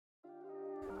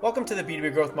Welcome to the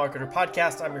B2B Growth Marketer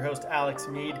Podcast. I'm your host, Alex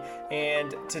Mead,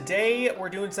 and today we're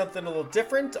doing something a little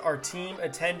different. Our team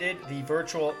attended the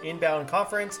virtual INBOUND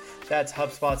conference. That's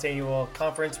HubSpot's annual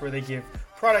conference where they give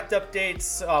product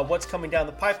updates, what's coming down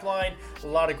the pipeline, a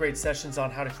lot of great sessions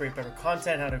on how to create better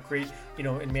content, how to create,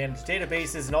 and manage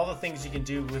databases and all the things you can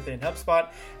do within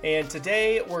HubSpot. And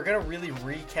today we're going to really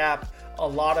recap a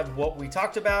lot of what we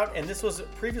talked about. And this was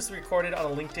previously recorded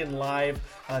on a LinkedIn Live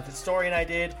that Stori and I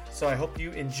did. So I hope you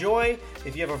enjoy.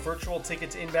 If you have a virtual ticket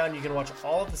to INBOUND, you can watch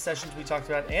all of the sessions we talked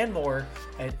about and more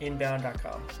at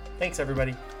INBOUND.com. Thanks,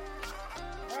 everybody.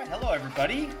 All right. Hello,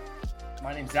 everybody.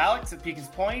 My name's Alex at Beacons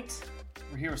Point.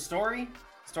 We're here with Stori.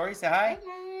 Stori, say hi.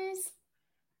 Hi, guys.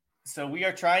 So we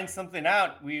are trying something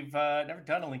out. We've never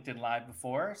done a LinkedIn Live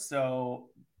before. So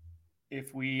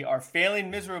if we are failing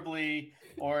miserably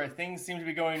or things seem to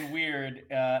be going weird,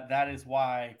 that is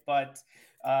why. But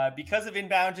because of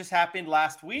INBOUND just happened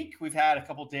last week, we've had a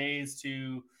couple days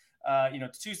to,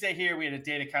 Tuesday here, we had a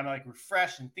day to kind of like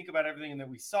refresh and think about everything that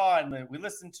we saw and that we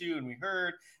listened to and we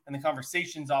heard and the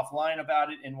conversations offline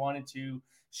about it, and wanted to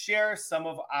share some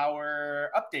of our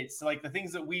updates. So like the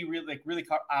things that we really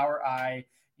caught our eye,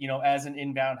 as an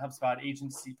INBOUND HubSpot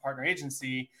agency, partner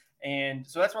agency. And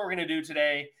so that's what we're going to do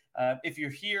today. If you're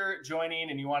here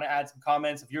joining and you want to add some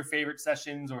comments of your favorite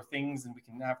sessions or things, and we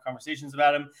can have conversations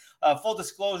about them. Full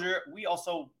disclosure, we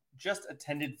also just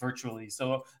attended virtually.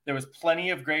 So there was plenty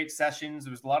of great sessions.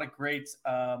 There was a lot of great,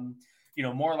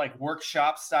 more like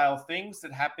workshop style things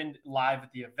that happened live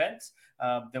at the event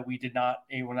that we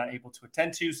were not able to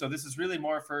attend to. So this is really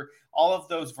more for all of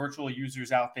those virtual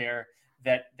users out there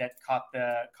that caught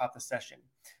the session.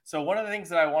 So one of the things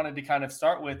that I wanted to kind of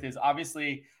start with is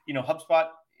obviously, HubSpot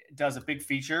does a big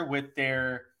feature with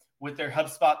their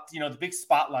HubSpot, the big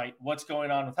spotlight. What's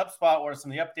going on with HubSpot? What are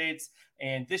some of the updates?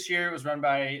 And this year it was run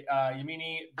by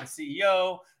Yamini, the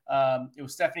CEO. It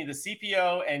was Stephanie, the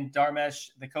CPO, and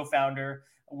Dharmesh, the co-founder.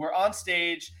 We're on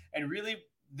stage, and really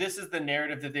this is the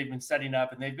narrative that they've been setting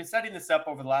up. And they've been setting this up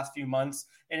over the last few months.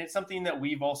 And it's something that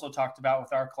we've also talked about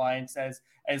with our clients as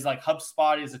like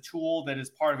HubSpot is a tool that is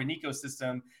part of an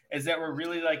ecosystem, is that we're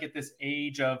really like at this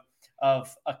age of a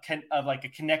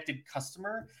connected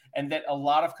customer, and that a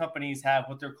lot of companies have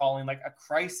what they're calling like a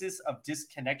crisis of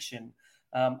disconnection.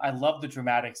 I love the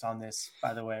dramatics on this,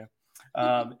 by the way.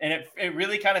 And it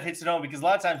really kind of hits it home, because a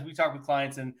lot of times we talk with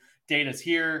clients and data's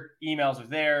here, emails are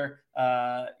there,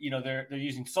 they're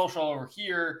using social over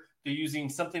here, they're using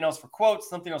something else for quotes,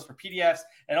 something else for PDFs,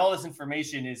 and all this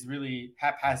information is really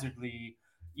haphazardly,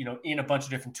 in a bunch of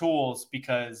different tools,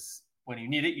 because when you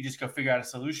need it, you just go figure out a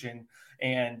solution.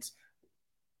 And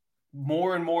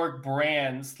more and more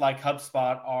brands like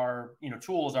HubSpot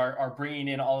tools are bringing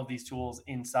in all of these tools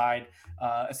inside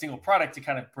a single product to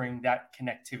kind of bring that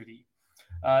connectivity.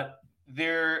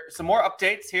 There are some more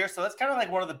updates here. So that's kind of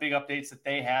like one of the big updates that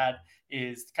they had,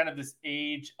 is kind of this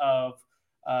age of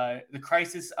the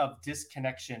crisis of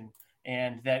disconnection,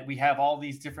 and that we have all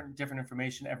these different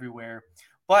information everywhere.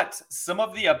 But some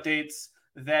of the updates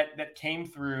that came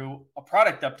through,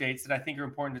 product updates that I think are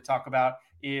important to talk about,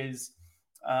 is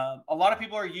a lot of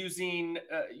people are using,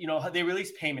 they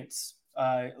released payments.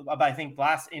 I think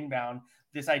last INBOUND,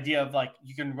 this idea of like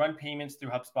you can run payments through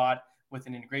HubSpot with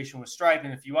an integration with Stripe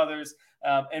and a few others.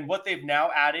 And what they've now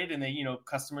added, and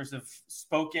customers have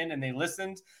spoken and they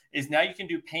listened, is now you can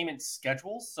do payment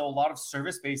schedules. So a lot of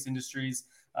service-based industries,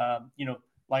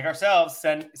 like ourselves,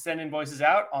 send invoices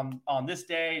out on this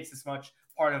day. It's this much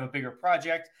part of a bigger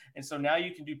project. And so now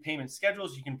you can do payment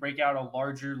schedules. You can break out a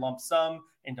larger lump sum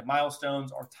into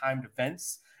milestones or timed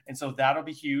events. And so that'll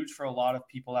be huge for a lot of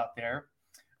people out there.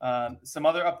 Some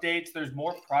other updates, there's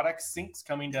more product syncs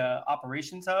coming to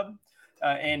Operations Hub.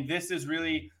 And this is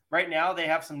really, right now they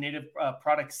have some native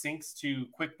product syncs to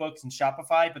QuickBooks and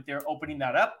Shopify, but they're opening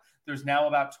that up. There's now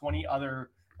about 20 other,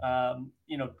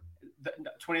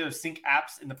 20 other sync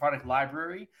apps in the product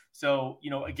library. So,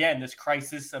 again, this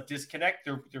crisis of disconnect,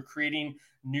 they're creating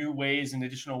new ways and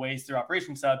additional ways through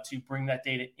Operations Hub to bring that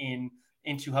data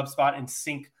into HubSpot and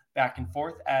sync back and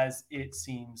forth as it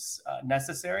seems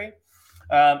necessary.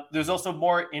 There's also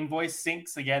more invoice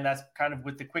syncs. Again, that's kind of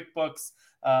with the QuickBooks.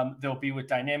 They'll be with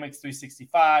Dynamics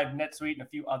 365, NetSuite, and a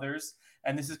few others.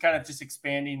 And this is kind of just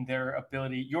expanding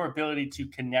your ability to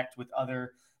connect with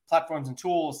other platforms and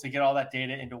tools to get all that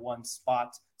data into one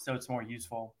spot, so it's more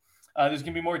useful. There's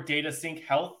going to be more data sync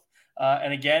health.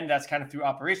 And again, that's kind of through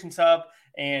Operations Hub.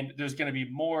 And there's going to be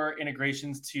more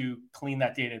integrations to clean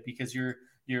that data, because your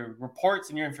reports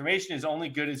and your information is only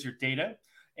good as your data.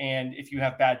 And if you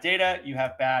have bad data, you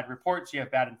have bad reports, you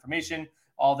have bad information,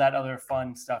 all that other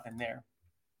fun stuff in there.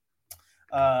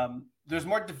 there's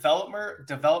more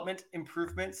development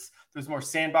improvements. There's more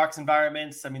sandbox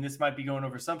environments. I mean, this might be going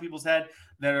over some people's head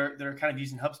that are kind of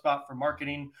using HubSpot for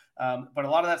marketing. But a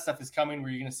lot of that stuff is coming where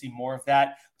you're going to see more of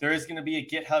that. There is going to be a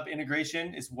GitHub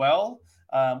integration as well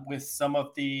with some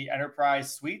of the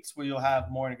enterprise suites where you'll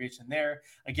have more integration there.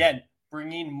 Again,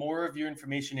 bringing more of your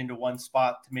information into one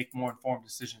spot to make more informed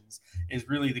decisions is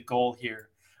really the goal here.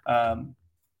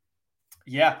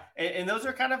 Yeah, and those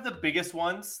are kind of the biggest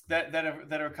ones that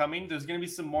are coming. There's going to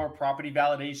be some more property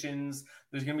validations.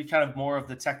 There's going to be kind of more of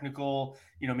the technical,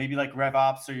 maybe like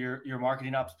RevOps or your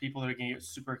marketing ops people that are going to get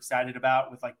super excited about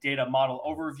with like data model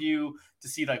overview to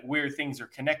see like where things are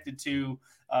connected to.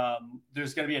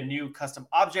 There's going to be a new custom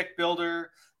object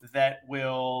builder that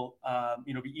will,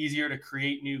 be easier to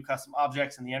create new custom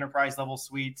objects in the enterprise level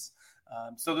suites.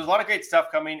 So there's a lot of great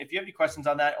stuff coming. If you have any questions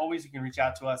on that, always you can reach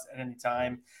out to us at any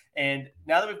time. And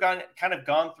now that we've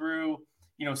gone through,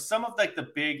 some of like the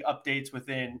big updates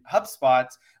within HubSpot,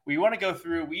 we want to go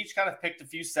through. We each kind of picked a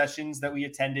few sessions that we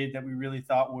attended that we really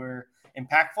thought were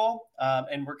impactful,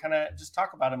 and we're kind of just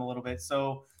talk about them a little bit.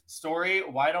 So, Stori,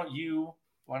 why don't you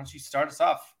start us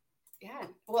off? Yeah.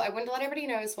 Well, I wanted to let everybody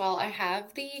know as well. I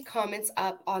have the comments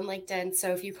up on LinkedIn.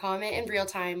 So if you comment in real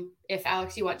time, if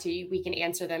Alex, you want to, we can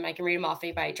answer them. I can read them off if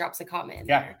anybody drops a comment in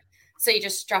there. So you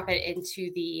just drop it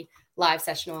into the live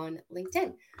session on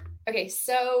LinkedIn. Okay.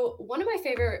 So one of my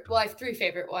favorite, well, I have three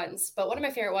favorite ones, but one of my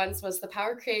favorite ones was the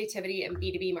power of creativity and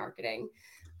B2B marketing.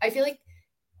 I feel like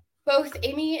both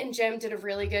Amy and Jim did a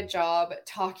really good job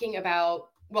talking about,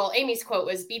 well, Amy's quote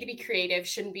was B2B creative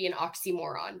shouldn't be an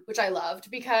oxymoron, which I loved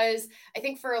because I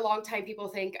think for a long time people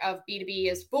think of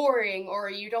B2B as boring or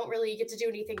you don't really get to do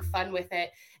anything fun with it.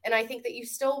 And I think that you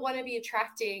still want to be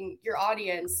attracting your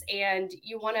audience and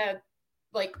you want to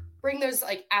like bring those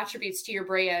like attributes to your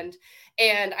brand.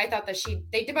 And I thought that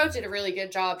they both did a really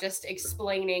good job just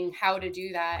explaining how to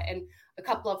do that. And a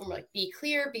couple of them were like, be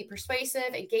clear, be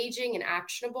persuasive, engaging, and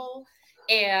actionable.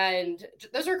 And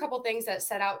those are a couple of things that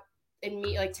set out in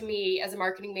me, like to me as a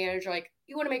marketing manager, like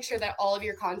you want to make sure that all of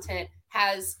your content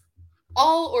has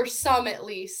all or some, at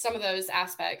least some of those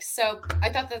aspects. So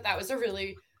I thought that was a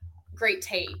really great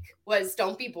take was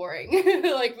don't be boring.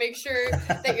 Like make sure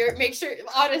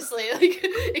honestly, like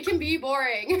it can be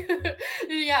boring.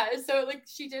 Yeah. So like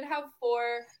she did have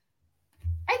 4,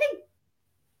 I think,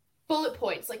 bullet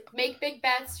points, like make big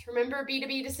bets. Remember,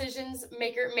 B2B decisions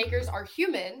makers are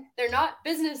human. They're not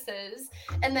businesses.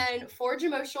 And then forge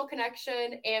emotional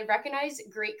connection and recognize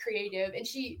great creative. And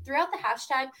she threw out the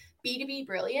hashtag B2B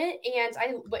brilliant. And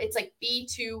it's like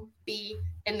B2B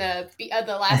and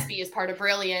the last B is part of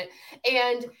brilliant.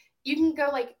 And you can go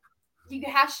like, you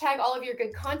can hashtag all of your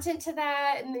good content to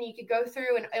that. And then you could go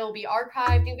through and it'll be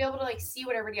archived. You'll be able to like see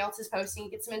what everybody else is posting,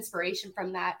 get some inspiration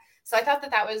from that. So I thought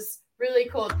that was really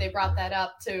cool that they brought that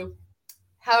up to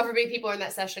however many people are in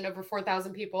that session, over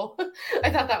 4,000 people. I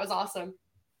thought that was awesome.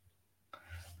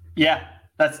 Yeah,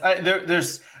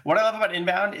 there's what I love about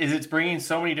Inbound is it's bringing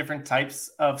so many different types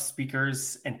of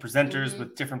speakers and presenters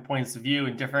with different points of view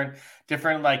and different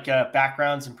like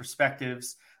backgrounds and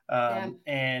perspectives.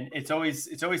 And it's always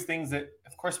things that,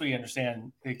 of course, we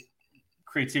understand that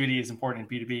creativity is important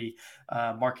in B2B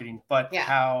marketing, but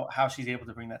how she's able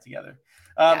to bring that together.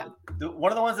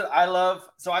 One of the ones that I love.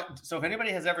 So if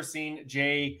anybody has ever seen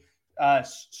Jay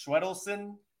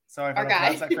Schwedelson, sorry if I don't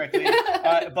pronounce that correctly,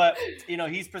 but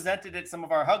he's presented at some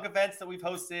of our Hug events that we've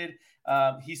hosted.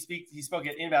 He spoke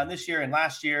at Inbound this year and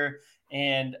last year,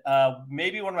 and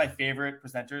maybe one of my favorite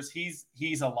presenters.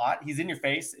 He's a lot. He's in your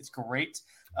face. It's great.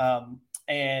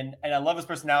 And I love his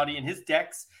personality and his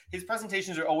decks. His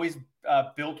presentations are always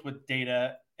built with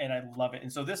data, and I love it.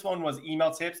 And so this one was email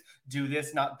tips, do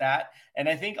this, not that. And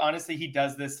I think, honestly, he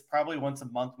does this probably once a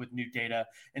month with new data.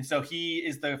 And so he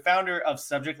is the founder of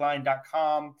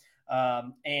subjectline.com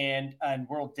and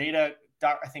World Data,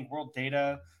 World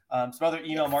Data, some other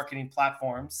email marketing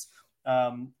platforms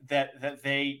that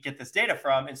they get this data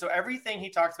from. And so everything he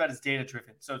talks about is data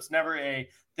driven. So it's never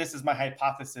this is my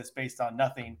hypothesis based on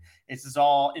nothing. It's just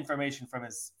all information from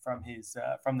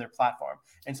their platform.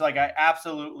 And so like, I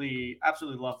absolutely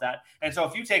love that. And so a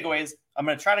few takeaways, I'm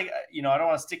going to try to, I don't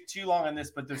want to stick too long on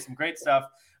this, but there's some great stuff.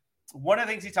 One of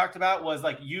the things he talked about was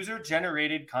like user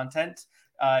generated content,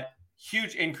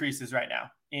 huge increases right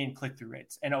now in click-through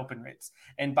rates and open rates.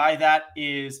 And by that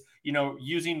is,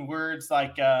 using words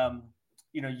like 20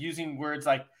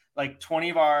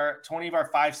 of our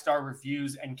 5-star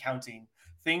reviews and counting,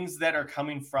 things that are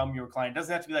coming from your client. It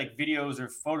doesn't have to be like videos or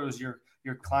photos your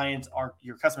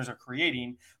customers are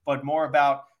creating, but more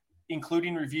about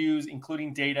including reviews,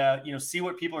 including data, see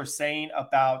what people are saying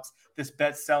about this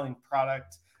best-selling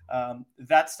product.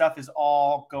 That stuff is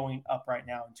all going up right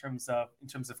now in terms of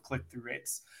click-through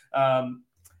rates.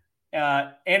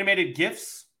 Animated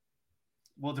GIFs,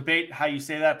 we'll debate how you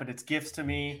say that, but it's GIFs to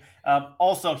me.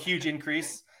 Also huge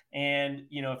increase. And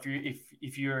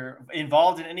if you're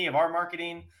involved in any of our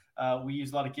marketing, we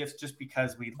use a lot of GIFs just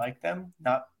because we like them.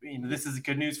 Not, this is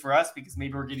good news for us because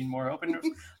maybe we're getting more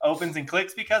opens and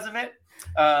clicks because of it.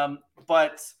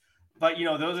 But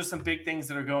those are some big things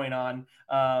that are going on.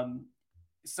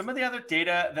 Some of the other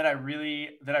data that I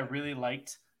really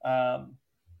liked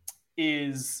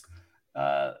is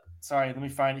sorry, let me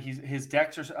find it. His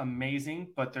decks are amazing,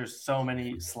 but there's so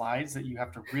many slides that you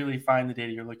have to really find the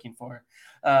data you're looking for.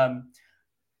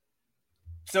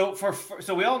 So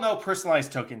we all know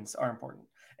personalized tokens are important.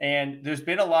 And there's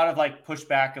been a lot of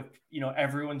pushback of,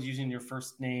 everyone's using your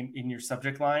first name in your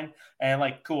subject line, and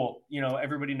cool,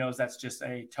 everybody knows that's just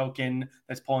a token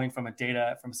that's pulling from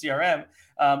data from CRM.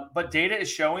 But data is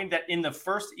showing that in the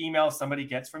first email somebody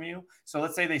gets from you, so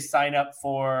let's say they sign up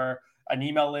for an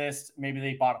email list, maybe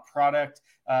they bought a product.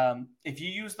 If you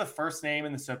use the first name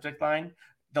in the subject line,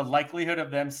 the likelihood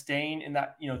of them staying in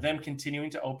that, them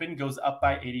continuing to open goes up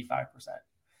by 85%.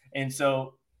 And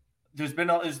so there's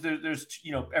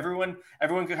everyone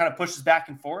kind of pushes back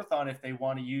and forth on if they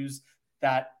want to use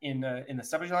that in the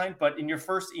subject line, but in your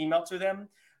first email to them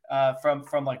from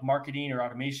marketing or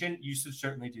automation, you should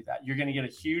certainly do that. You're going to get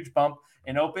a huge bump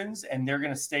in opens, and they're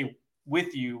going to stay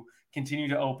with you, continue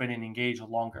to open and engage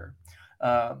longer.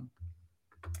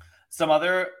 Some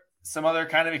other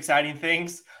kind of exciting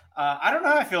things. I don't know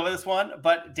how I feel about this one,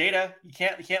 but data, you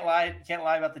can't lie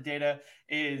about the data.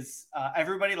 Is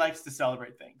everybody likes to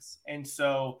celebrate things, and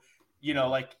so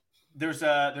there's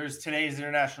today's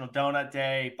International Donut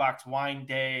Day, Box Wine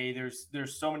Day.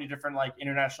 There's so many different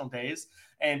international days,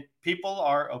 and people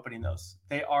are opening those.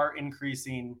 They are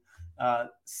increasing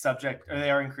they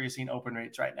are increasing open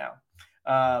rates right now,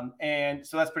 and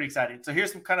so that's pretty exciting. So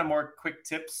here's some kind of more quick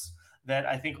tips that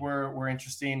I think were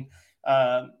interesting.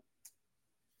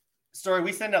 Stori,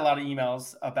 we send a lot of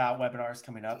emails about webinars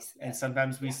coming up, and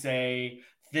sometimes we say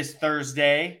this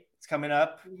Thursday it's coming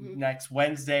up, next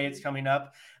Wednesday it's coming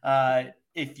up.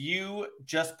 If you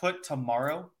just put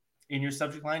tomorrow in your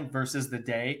subject line versus the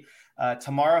day,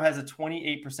 tomorrow has a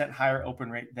 28% higher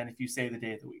open rate than if you say the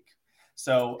day of the week.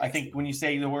 So I think when you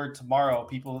say the word tomorrow,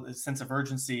 people a sense of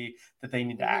urgency that they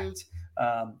need to act,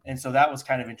 and so that was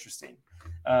kind of interesting.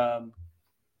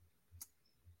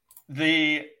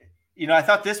 I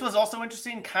thought this was also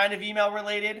interesting, kind of email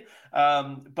related,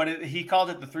 but he called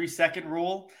it the 3-second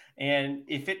rule. And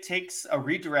if it takes a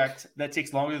redirect that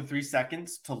takes longer than 3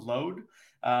 seconds to load,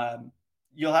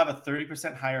 you'll have a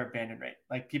 30% higher abandon rate.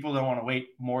 People don't want to wait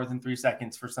more than 3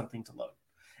 seconds for something to load.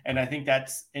 And I think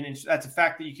that's a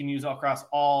fact that you can use across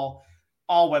all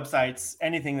websites.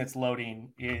 Anything that's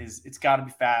loading it's got to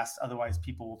be fast. Otherwise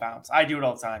people will bounce. I do it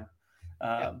all the time.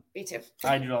 Me too.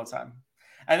 I do it all the time.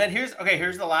 And then here's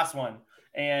the last one.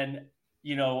 And,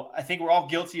 I think we're all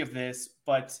guilty of this,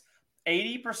 but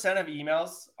 80% of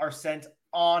emails are sent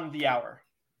on the hour.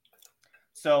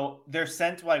 So they're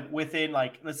sent within,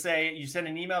 let's say you send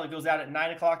an email that goes out at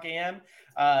 9:00 a.m.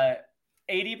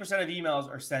 80% of emails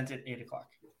are sent at 8:00.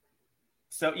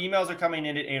 So emails are coming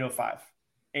in at 8:05,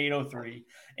 8:03.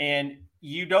 And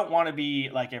you don't want to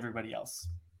be like everybody else.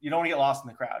 You don't want to get lost in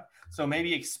the crowd. So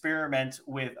maybe experiment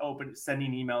with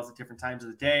sending emails at different times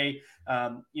of the day.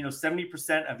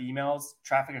 70% of emails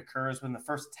traffic occurs within the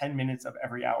first 10 minutes of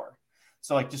every hour.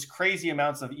 So just crazy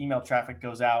amounts of email traffic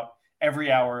goes out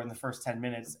every hour in the first 10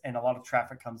 minutes, and a lot of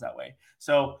traffic comes that way.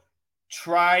 So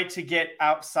try to get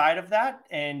outside of that,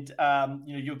 and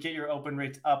you'll get your open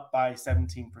rates up by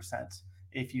 17%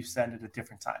 if you send at a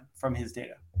different time from his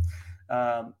data.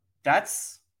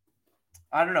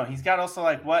 I don't know. He's got also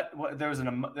what there was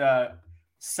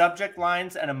subject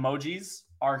lines and emojis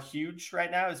are huge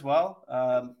right now as well.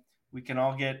 We can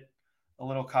all get a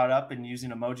little caught up in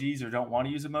using emojis or don't want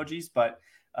to use emojis, but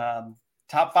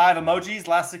top 5 emojis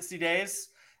last 60 days,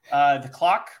 the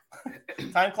clock,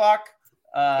 time clock,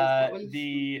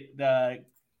 the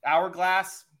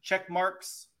hourglass, check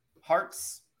marks,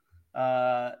 hearts.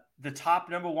 The top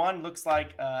number 1 looks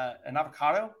like an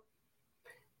avocado.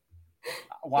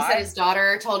 Why? He said his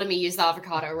daughter told him he used the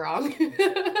avocado wrong.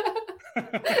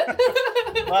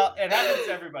 Well, it happens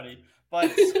to everybody. But,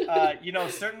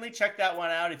 certainly check that one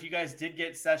out. If you guys did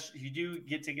get if you do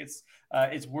get tickets,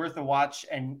 it's worth a watch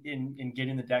and in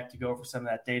getting the deck to go over some of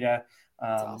that data.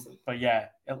 That's awesome. But yeah,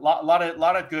 a lot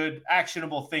of good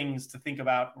actionable things to think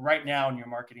about right now in your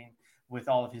marketing with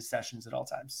all of his sessions at all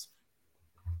times.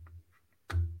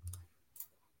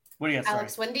 What do you got,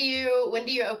 Alex? When do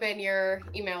you open your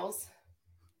emails?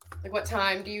 Like what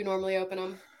time do you normally open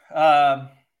them?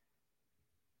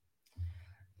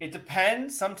 It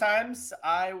depends. Sometimes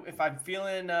if I'm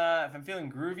feeling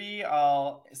groovy,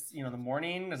 I'll, the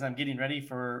morning as I'm getting ready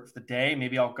for the day,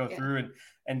 maybe I'll go through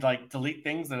and like delete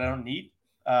things that I don't need.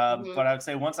 But I would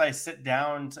say once I sit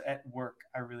down at work,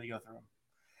 I really go through them.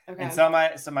 Okay. And some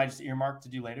I just earmark to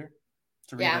do later,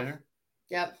 to read later.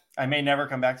 Yep. I may never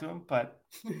come back to them, but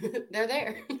they're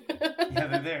there. Yeah,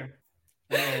 they're there.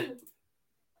 They're there.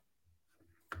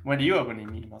 When do you open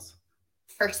emails?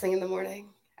 First thing in the morning.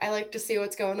 I like to see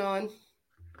what's going on.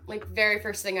 Like very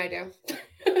first thing I do.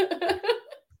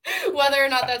 Whether or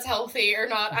not that's healthy or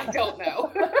not, I don't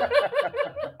know.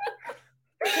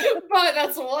 But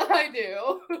that's what I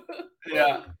do.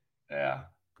 Yeah.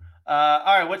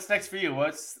 All right, what's next for you?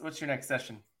 What's your next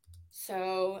session?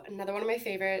 So another one of my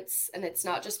favorites, and it's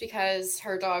not just because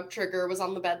her dog Trigger was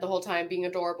on the bed the whole time being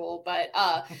adorable, but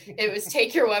it was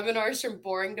take your webinars from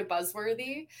boring to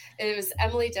buzzworthy. It was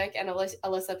Emily Dick and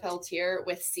Alyssa Peltier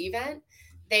with CVent.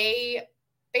 They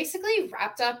basically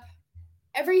wrapped up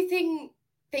everything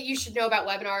that you should know about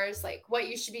webinars, like what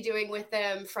you should be doing with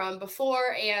them from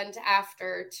before and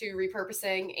after to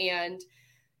repurposing and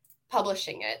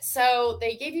publishing it. So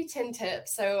they gave you 10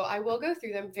 tips. So I will go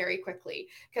through them very quickly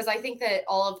because I think that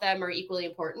all of them are equally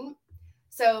important.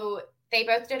 So they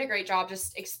both did a great job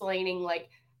just explaining like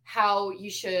how you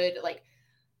should like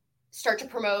start to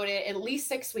promote it at least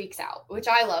 6 weeks out, which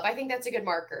I love. I think that's a good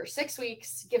marker. 6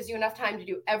 weeks gives you enough time to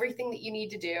do everything that you need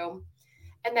to do.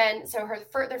 And then, so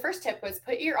their first tip was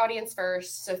put your audience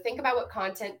first. So think about what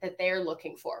content that they're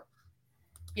looking for.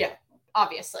 Yeah,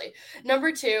 obviously.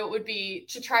 Number 2 would be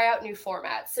to try out new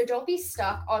formats. So don't be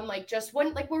stuck on like just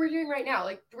one, like what we're doing right now.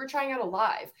 Like we're trying out a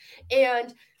live.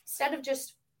 And instead of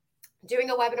just doing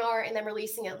a webinar and then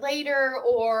releasing it later,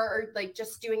 or like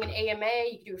just doing an AMA,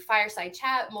 you can do a fireside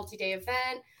chat, multi-day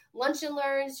event, lunch and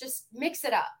learns, just mix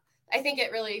it up. I think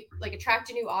it really like attract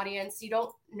a new audience. You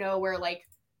don't know where like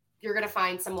you're going to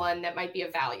find someone that might be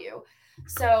of value.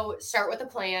 So start with a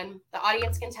plan. The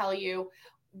audience can tell you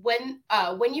when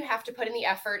you have to put in the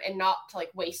effort and not to like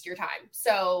waste your time.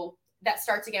 So that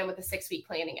starts again with the 6-week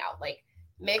planning out. Like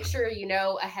make sure you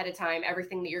know ahead of time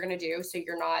everything that you're going to do so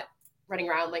you're not running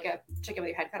around like a chicken with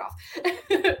your head cut off.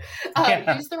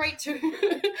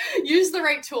 Use the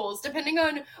right tools depending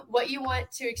on what you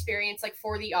want to experience. Like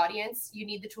for the audience, you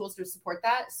need the tools to support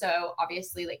that. So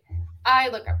obviously like I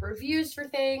look up reviews for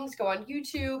things, go on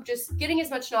YouTube, just getting as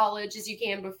much knowledge as you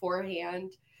can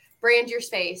beforehand. Brand your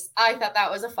space. I thought that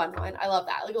was a fun one. I love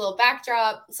that. Like a little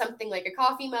backdrop, something like a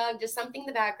coffee mug, just something in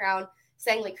the background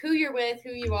saying like who you're with,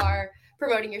 who you are,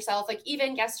 promoting yourself. Like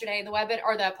even yesterday, the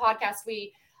podcast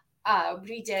we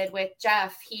did with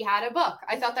Jeff, he had a book.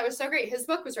 I thought that was so great. His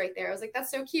book was right there. I was like,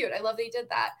 that's so cute. I love that he did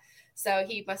that. So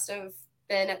he must have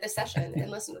been at this session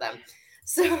and listened to them.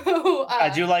 So I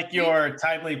do like your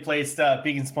timely placed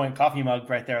Beacons Point coffee mug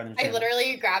right there on the table. I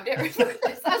literally grabbed it. I was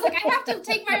like, I have to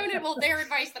take my own their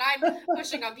advice that I'm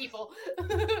pushing on people.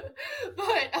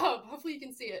 But hopefully you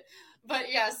can see it.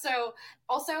 But yeah, so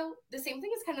also the same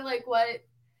thing is kind of like what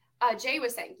Jay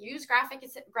was saying. Use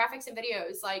graphics and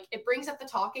videos. Like it brings up the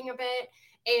talking a bit.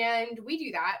 And we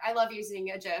do that. I love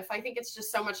using a GIF. I think it's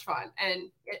just so much fun.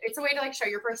 And it's a way to like show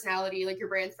your personality, like your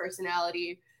brand's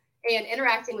personality. And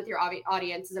interacting with your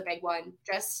audience is a big one.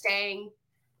 Just staying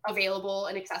available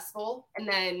and accessible and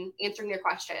then answering their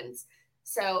questions.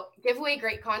 So give away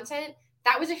great content.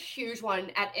 That was a huge one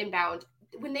at Inbound.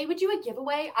 When they would do a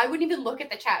giveaway, I wouldn't even look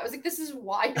at the chat. I was like, this is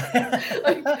wild.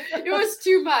 Like, it was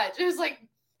too much. It was like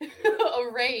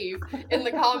a rave in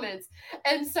the comments.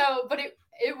 And so, but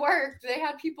it worked. They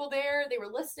had people there. They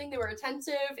were listening. They were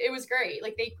attentive. It was great.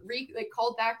 Like they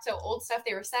called back to old stuff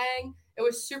they were saying. It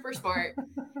was super smart.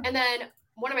 And then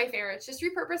one of my favorites, just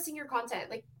repurposing your content.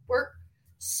 Like work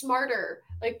smarter.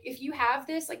 Like if you have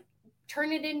this, like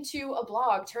turn it into a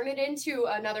blog, turn it into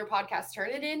another podcast, turn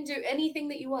it into anything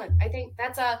that you want. I think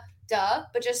that's a duh,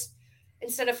 but just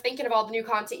instead of thinking of all the new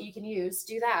content you can use,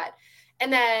 do that.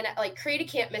 And then like create a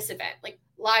can't miss event, like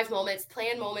live moments,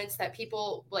 plan moments that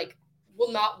people like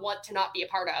will not want to not be a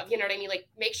part of. You know what I mean? Like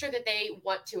make sure that they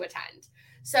want to attend.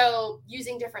 So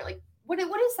using different, like, what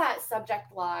is that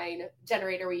subject line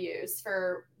generator we use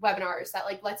for webinars that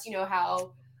like lets you know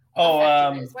how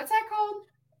effective it is? What's that called?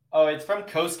 Oh, it's from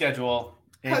CoSchedule.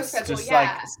 It's just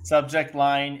yeah. like subject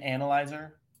line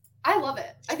analyzer. I love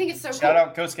it. I think it's so Shout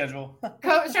out CoSchedule.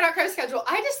 Shout out CoSchedule.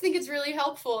 I just think it's really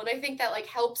helpful. And I think that like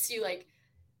helps you like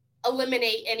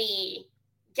eliminate any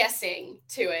guessing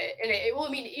to it. And it will, I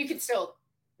mean, you could still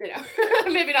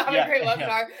maybe not have a great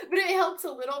webinar, but it helps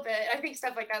a little bit. I think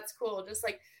stuff like that's cool. Just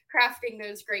like crafting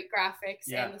those great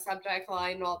graphics and the subject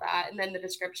line and all that, and then the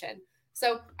description.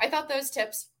 So I thought those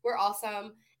tips were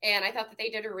awesome. And I thought that they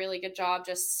did a really good job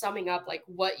just summing up like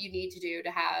what you need to do to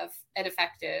have an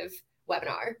effective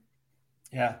webinar.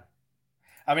 Yeah.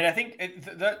 I mean, I think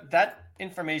that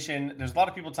information, there's a lot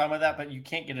of people talking about that, but you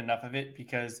can't get enough of it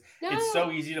because it's so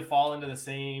easy to fall into the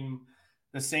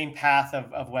same path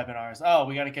of webinars. Oh,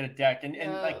 we got to get a deck. And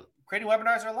like creating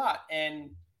webinars are a lot.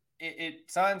 And it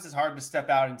sometimes it's hard to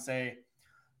step out and say,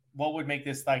 what would make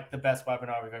this like the best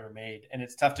webinar we've ever made? And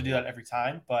it's tough to do that every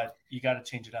time, but you got to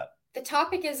change it up. The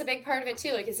topic is a big part of it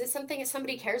too. Like, is this something that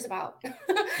somebody cares about?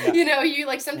 You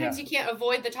like sometimes you can't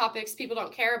avoid the topics people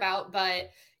don't care about, but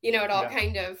it all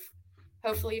kind of,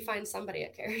 hopefully you find somebody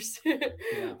that cares.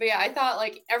 But I thought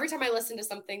like every time I listen to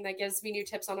something that gives me new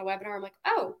tips on a webinar, I'm like,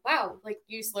 oh, wow. Like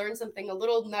you learn something, a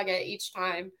little nugget each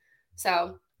time.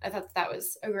 So I thought that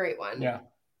was a great one. Yeah.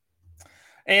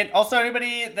 And also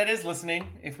anybody that is listening,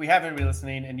 if we have anybody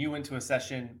listening and you went to a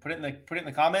session, put it in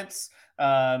the comments.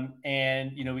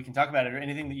 And we can talk about it, or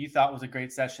anything that you thought was a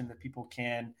great session that people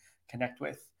can connect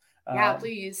with.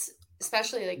 Please.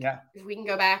 Especially if we can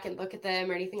go back and look at them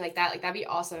or anything like that, like that'd be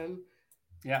awesome.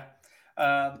 Yeah.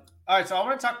 All right. So I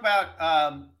want to talk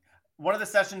about one of the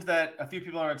sessions that a few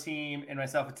people on our team and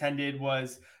myself attended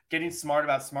was getting smart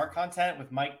about smart content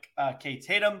with Mike K.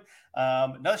 Tatum.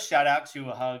 Another shout out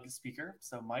to a Hug speaker.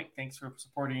 So Mike, thanks for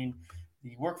supporting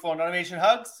the workflow and automation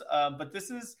Hugs. But this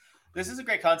is a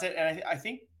great content. And I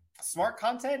think smart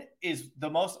content is the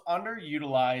most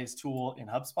underutilized tool in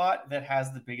HubSpot that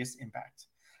has the biggest impact.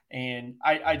 And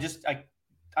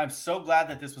I'm so glad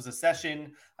that this was a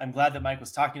session. I'm glad that Mike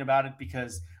was talking about it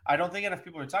because I don't think enough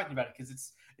people are talking about it because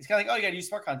it's kind of like, oh, you got to use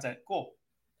smart content. Cool.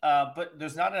 But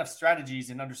there's not enough strategies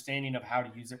and understanding of how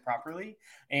to use it properly.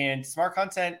 And smart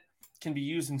content can be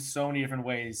used in so many different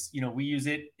ways. We use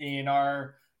it in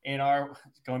our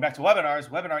going back to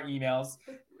webinar emails.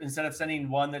 Instead of sending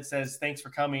one that says thanks for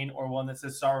coming or one that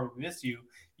says sorry we missed you,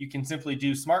 you can simply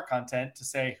do smart content to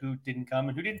say who didn't come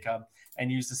and who didn't come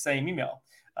and use the same email.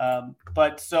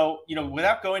 But so,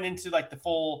 without going into like the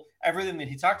full everything that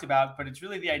he talked about, but it's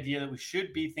really the idea that we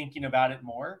should be thinking about it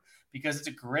more because it's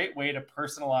a great way to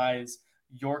personalize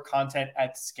your content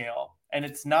at scale. And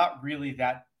it's not really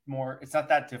it's not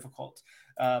that difficult.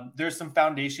 There's some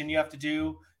foundation you have to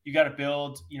do. You got to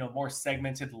build, more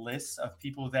segmented lists of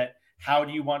people that, how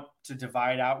do you want to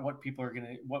divide out what people are going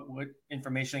to, what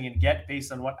information they're going to get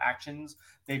based on what actions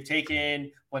they've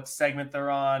taken, what segment they're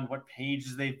on, what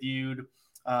pages they've viewed,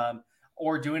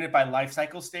 or doing it by life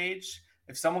cycle stage.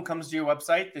 If someone comes to your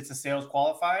website that's a sales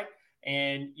qualified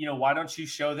and, why don't you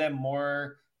show them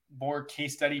more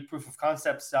case study proof of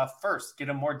concept stuff first, get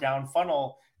them more down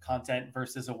funnel content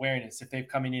versus awareness. If they've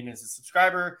coming in as a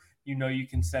subscriber, you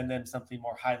can send them something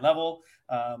more high level,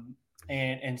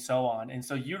 and so on. And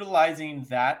so utilizing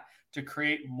that to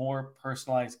create more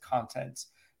personalized content.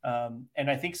 And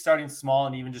I think starting small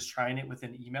and even just trying it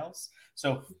within emails.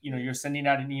 So, you're sending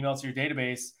out an email to your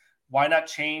database. Why not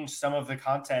change some of the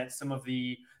content, some of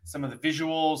the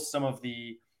visuals, some of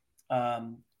the,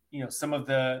 some of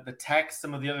the text,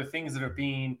 some of the other things that are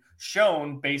being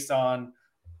shown based on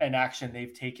an action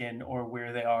they've taken or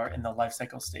where they are in the life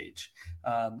cycle stage.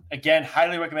 Again,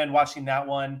 highly recommend watching that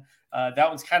one. That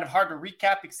one's kind of hard to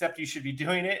recap, except you should be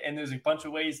doing it. And there's a bunch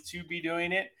of ways to be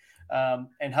doing it.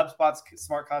 And HubSpot's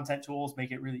smart content tools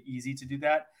make it really easy to do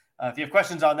that. If you have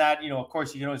questions on that, of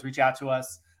course, you can always reach out to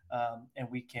us, and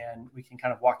we can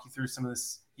kind of walk you through some of the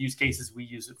use cases we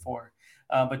use it for.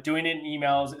 But doing it in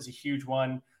emails is a huge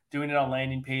one. Doing it on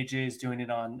landing pages, doing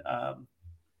it on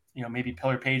maybe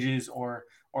pillar pages or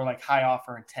like high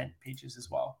offer intent pages as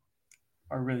well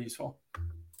are really useful.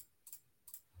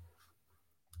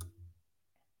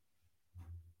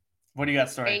 What do you got,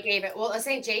 Stori?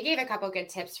 Jay gave a couple good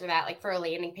tips for that, like for a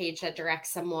landing page that directs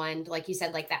someone, like you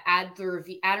said, like that add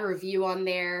a review on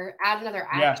there, add another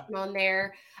action on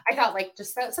there. I thought like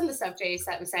just some of the stuff Jay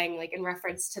was saying, like in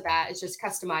reference to that, is just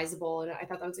customizable. And I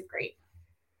thought that was a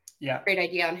great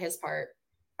idea on his part.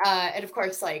 And of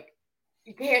course, like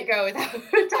you can't go without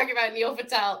talking about Neil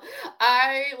Patel.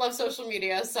 I love social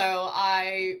media. So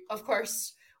I, of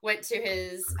course, went to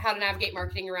his How to Navigate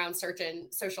Marketing Around Search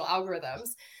and Social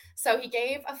Algorithms. So he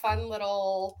gave a fun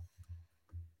little,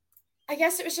 I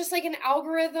guess it was just like an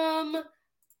algorithm.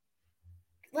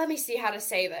 Let me see how to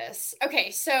say this. Okay,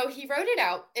 so he wrote it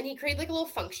out and he created like a little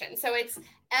function. So it's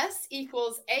S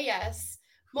equals AS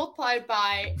multiplied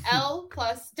by L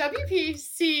plus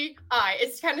WPCI.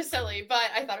 It's kind of silly, but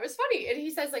I thought it was funny. And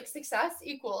he says like success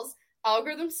equals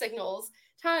algorithm signals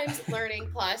times learning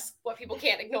plus what people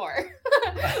can't ignore.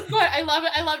 But I love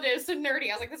it. I loved it. It was so nerdy.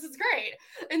 I was like, this is great.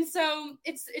 And so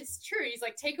it's true. He's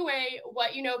like, take away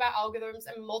what you know about algorithms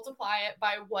and multiply it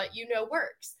by what you know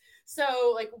works.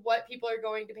 So like what people are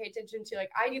going to pay attention to, like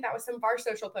I do that with some of our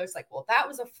social posts, like, well, that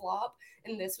was a flop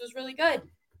and this was really good.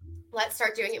 Let's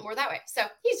start doing it more that way. So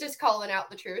he's just calling out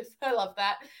the truth. I love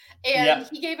that. And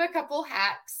he gave a couple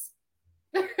hacks,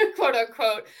 quote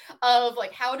unquote, of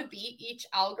like how to beat each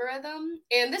algorithm.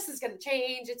 And this is going to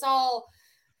change. It's all,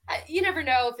 you never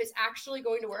know if it's actually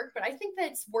going to work, but I think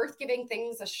that it's worth giving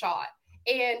things a shot.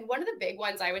 And one of the big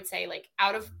ones I would say, like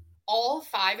out of all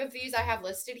 5 of these I have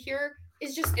listed here,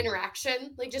 is just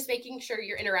interaction, like just making sure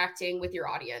you're interacting with your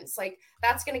audience. Like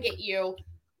that's going to get you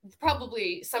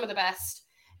probably some of the best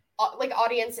like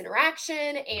audience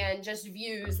interaction and just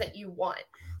views that you want.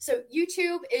 So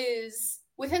YouTube is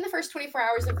within the first 24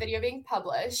 hours of video being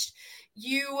published,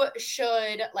 you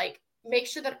should like make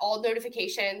sure that all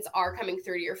notifications are coming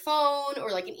through to your phone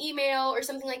or like an email or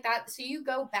something like that. So you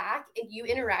go back and you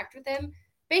interact with them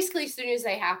basically as soon as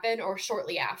they happen or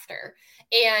shortly after.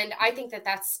 And I think that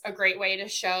that's a great way to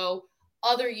show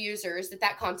other users that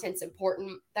that content's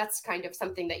important. That's kind of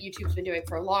something that YouTube's been doing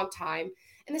for a long time.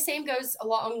 And the same goes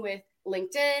along with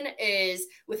LinkedIn, is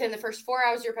within the first 4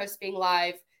 hours of your post being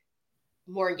live,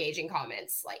 more engaging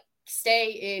comments, like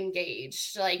stay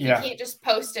engaged. Like you can't just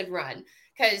post and run,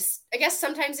 because I guess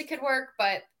sometimes it could work,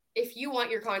 but if you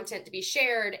want your content to be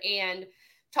shared and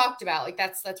talked about, like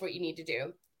that's what you need to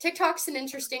do. TikTok's an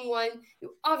interesting one.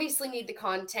 You obviously need the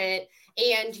content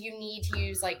and you need to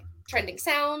use like trending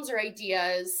sounds or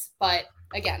ideas. But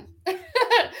again,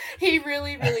 he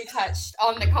really, really touched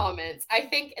on the comments, I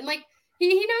think. And like,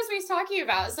 he knows what he's talking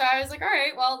about. So I was like, all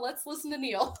right, well, let's listen to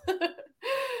Neil.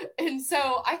 And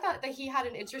so I thought that he had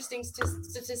an interesting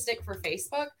statistic for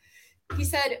Facebook. He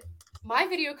said, my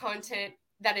video content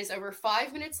that is over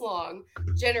 5 minutes long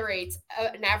generates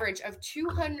an average of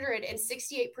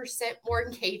 268% more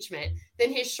engagement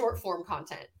than his short form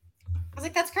content. I was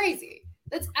like, that's crazy.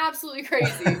 That's absolutely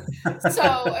crazy.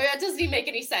 So that doesn't even make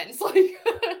any sense. Like,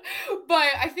 but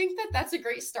I think that that's a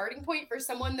great starting point for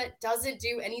someone that doesn't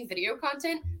do any video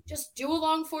content. Just do a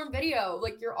long form video.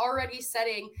 Like you're already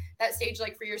setting that stage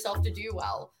like for yourself to do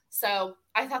well. So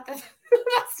I thought that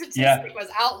that statistic was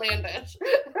outlandish,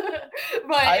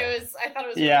 but I thought it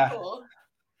was really cool.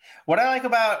 What I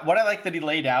like that he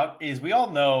laid out is we all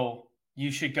know you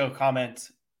should go comment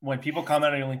when people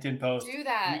comment on your LinkedIn post. Do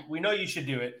that. We know you should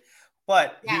do it,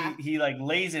 but he like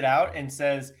lays it out and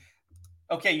says,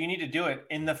 okay, you need to do it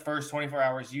in the first 24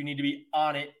 hours. You need to be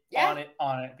on it, on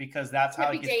it, because that's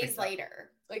how it gets days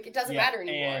later. Like it doesn't matter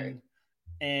anymore.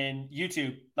 And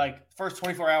YouTube, like first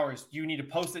 24 hours, you need to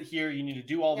post it here. You need to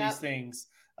do all these things,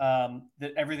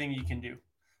 that everything you can do.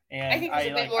 And I think there's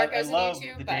a bit more goes in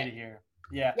YouTube, the data here.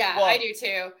 Yeah, well, I do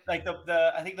too. Like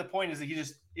I think the point is that he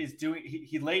just is doing.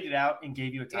 He laid it out and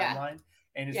gave you a timeline,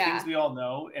 and it's things we all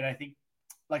know. And I think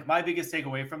like my biggest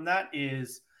takeaway from that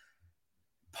is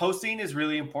posting is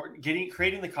really important.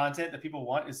 Creating the content that people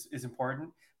want is important.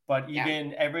 But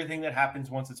even everything that happens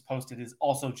once it's posted is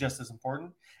also just as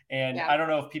important. And I don't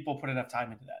know if people put enough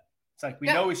time into that. It's like, we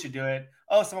know we should do it.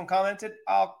 Oh, someone commented,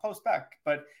 I'll post back.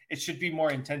 But it should be more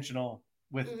intentional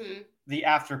with the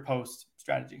after post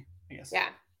strategy, I guess. Yeah,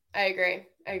 I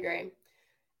agree.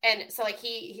 And so like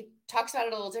he talks about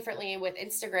it a little differently with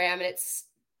Instagram, and it's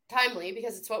timely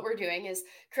because it's what we're doing, is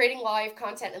creating live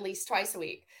content at least twice a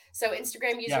week. So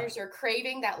Instagram users are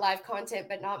craving that live content,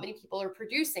 but not many people are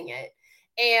producing it.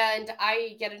 And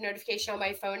I get a notification on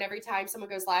my phone every time someone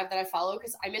goes live that I follow,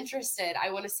 because I'm interested. I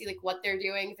want to see like what they're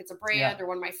doing, if it's a brand or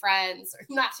one of my friends, or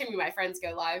not too many of my friends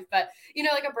go live, but you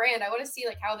know, like a brand, I want to see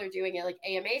like how they're doing it, like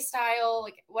AMA style,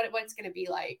 like what it's going to be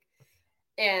like.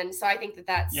 And so I think that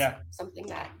that's something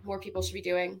that more people should be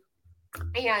doing.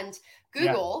 And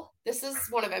Google, this is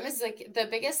one of them, is like the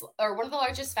biggest or one of the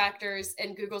largest factors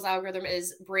in Google's algorithm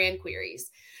is brand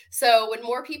queries. So when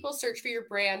more people search for your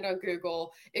brand on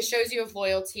Google, it shows you have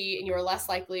loyalty and you are less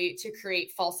likely to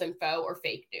create false info or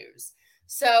fake news.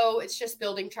 So it's just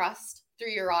building trust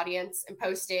through your audience and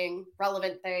posting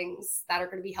relevant things that are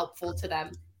going to be helpful to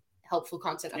them. Helpful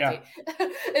content update.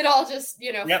 It all just,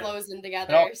 flows in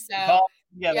together.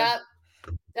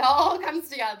 It all comes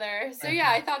together. So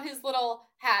I thought his little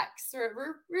hacks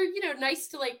were nice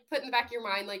to like put in the back of your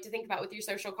mind, like to think about with your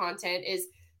social content, is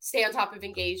stay on top of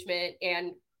engagement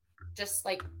and just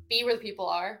like be where the people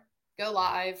are, go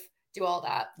live, do all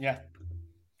that.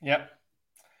 Yep.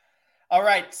 All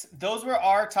right. Those were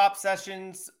our top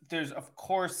sessions. There's of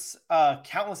course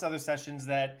countless other sessions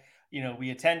that we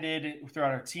attended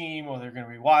throughout our team, or they're going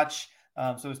to rewatch.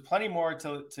 So there's plenty more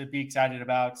to be excited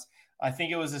about. I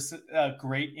think it was a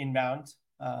great inbound.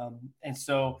 And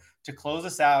so to close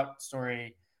us out,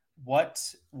 Stori, what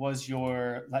was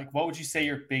what would you say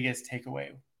your biggest takeaway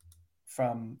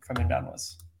from inbound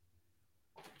was?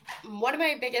 One of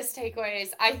my biggest takeaways,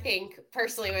 I think,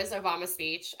 personally, was Obama's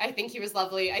speech. I think he was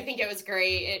lovely. I think it was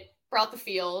great. It brought the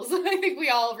feels. I think we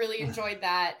all really enjoyed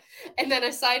that. And then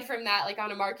aside from that, like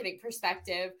on a marketing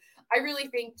perspective, I really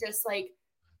think just like,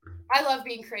 I love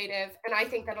being creative. And I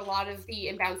think that a lot of the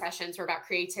inbound sessions were about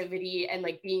creativity and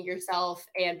like being yourself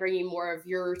and bringing more of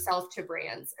yourself to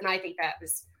brands. And I think that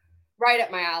was right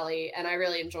up my alley. And I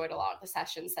really enjoyed a lot of the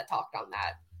sessions that talked on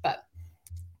that. But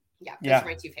yeah, those are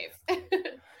my 2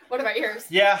 faves. What about yours?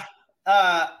 Yeah.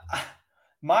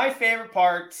 My favorite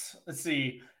part, let's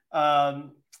see. I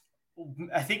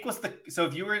think so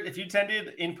if you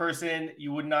attended in person,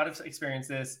 you would not have experienced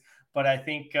this, but I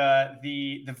think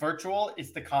the virtual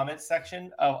is the comments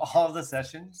section of all of the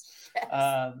sessions.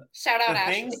 Yes. Shout out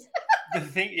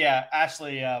Ashley.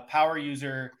 Ashley, power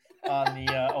user on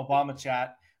the Obama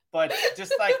chat. But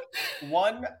just like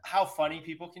how funny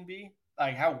people can be.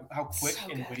 Like how quick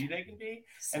and witty they can be.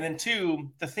 And then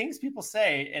 2, the things people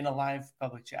say in a live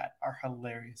public chat are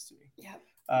hilarious to me. Yeah.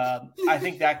 I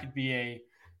think that could be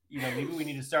maybe we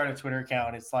need to start a Twitter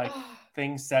account. It's like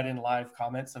things said in live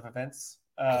comments of events.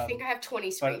 I think I have 20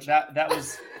 screenshots. But that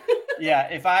was, yeah.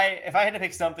 If I had to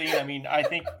pick something, I mean, I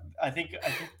think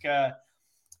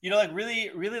like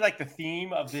really like the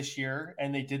theme of this year,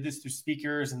 and they did this through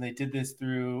speakers, and they did this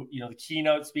through the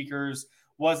keynote speakers,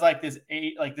 was like this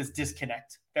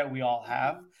disconnect that we all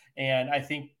have. And I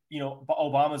think,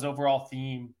 Obama's overall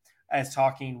theme as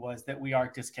talking was that we are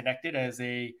disconnected as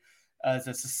a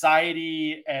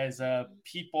society, as a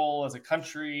people, as a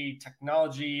country,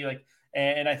 technology,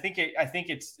 and I think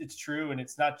it's true. And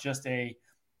it's not just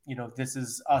this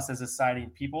is us as a society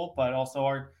and people, but also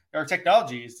our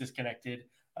technology is disconnected.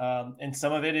 And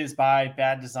some of it is by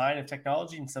bad design of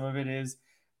technology, and some of it is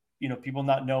people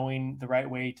not knowing the right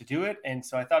way to do it. And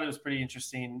so I thought it was pretty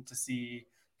interesting to see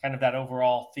kind of that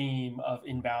overall theme of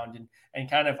inbound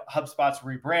and kind of HubSpot's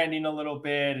rebranding a little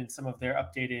bit, and some of their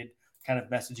updated kind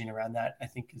of messaging around that, I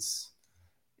think is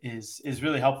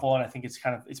really helpful. And I think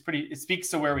it speaks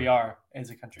to where we are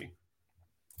as a country.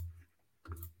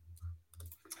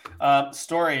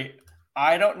 Stori,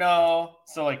 I don't know.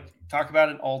 So talk about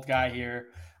an old guy here.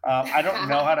 I don't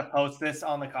know how to post this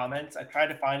on the comments. I tried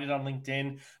to find it on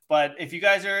LinkedIn, but if you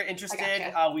guys are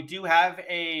interested, we do have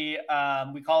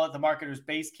we call it the Marketer's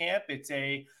Base Camp. It's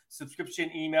a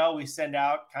subscription email we send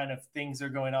out, kind of things that are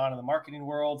going on in the marketing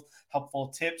world, helpful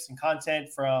tips and content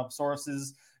from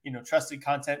sources, trusted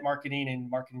content marketing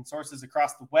and marketing sources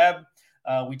across the web.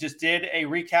 We just did a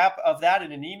recap of that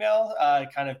in an email,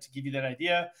 kind of to give you that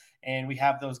idea. And we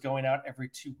have those going out every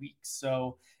 2 weeks.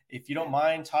 So if you don't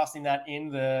mind tossing that in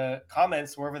the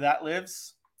comments, wherever that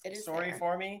lives, Stori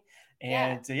for me.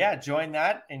 And join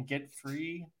that and get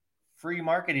free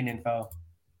marketing info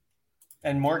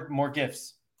and more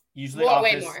gifts. Usually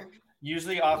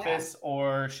Office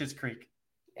or Schitt's Creek.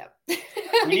 Yep.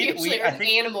 I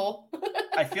think animal.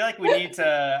 I feel like we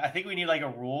need like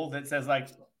a rule that says like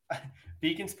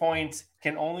Beacons Point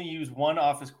can only use one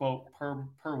Office quote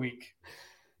per week.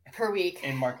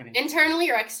 In marketing.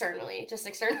 Internally or externally? Just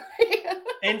externally?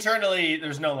 Internally,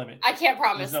 there's no limit. I can't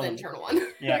promise the internal one.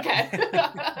 Yeah. Okay.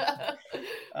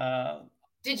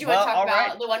 Did you want to talk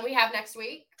about the one we have next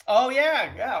week? Oh,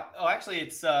 yeah. Oh, actually,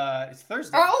 it's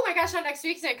Thursday. Oh, my gosh, not next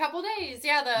week. It's in a couple days.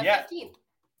 Yeah, the 15th.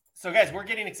 So, guys, we're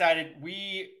getting excited.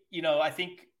 We, I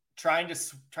think trying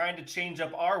to change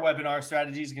up our webinar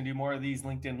strategies, going to do more of these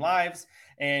LinkedIn Lives.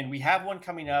 And we have one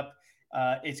coming up.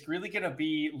 It's really going to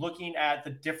be looking at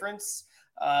the difference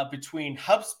between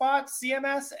HubSpot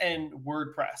CMS and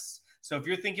WordPress. So if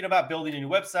you're thinking about building a new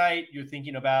website, you're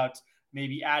thinking about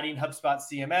maybe adding HubSpot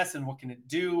CMS and what can it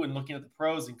do, and looking at the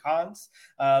pros and cons.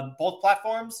 Both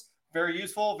platforms, very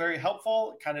useful, very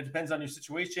helpful. It kind of depends on your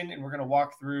situation. And we're going to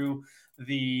walk through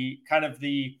the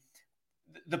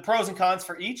pros and cons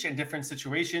for each in different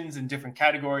situations and different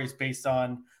categories based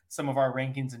on some of our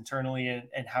rankings internally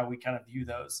and how we kind of view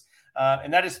those.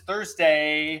 And that is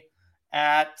Thursday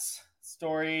at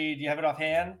Stori. Do you have it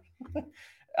offhand? Is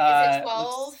it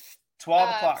 12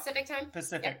 o'clock Pacific time?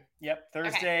 Pacific. Yep.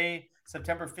 Thursday,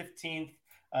 September 15th.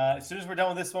 As soon as we're done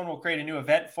with this one, we'll create a new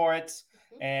event for it.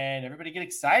 Mm-hmm. And everybody get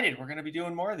excited. We're going to be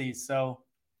doing more of these. So,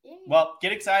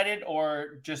 get excited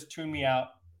or just tune me out.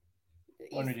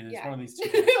 When we do this, one of these two.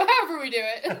 However we do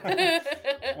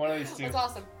it. One of these two. That's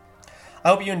awesome. I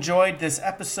hope you enjoyed this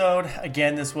episode.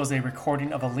 Again, this was a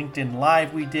recording of a LinkedIn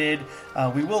Live we did.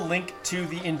 We will link to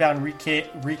the Inbound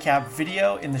recap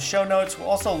video in the show notes.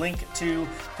 We'll also link to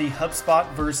the HubSpot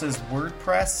versus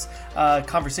WordPress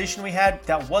conversation we had.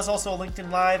 That was also a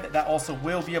LinkedIn Live. That also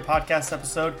will be a podcast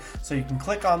episode. So you can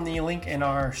click on the link in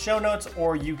our show notes,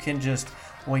 or you can just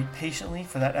wait patiently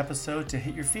for that episode to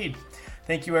hit your feed.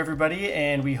 Thank you, everybody,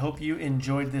 and we hope you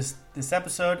enjoyed this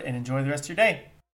episode and enjoy the rest of your day.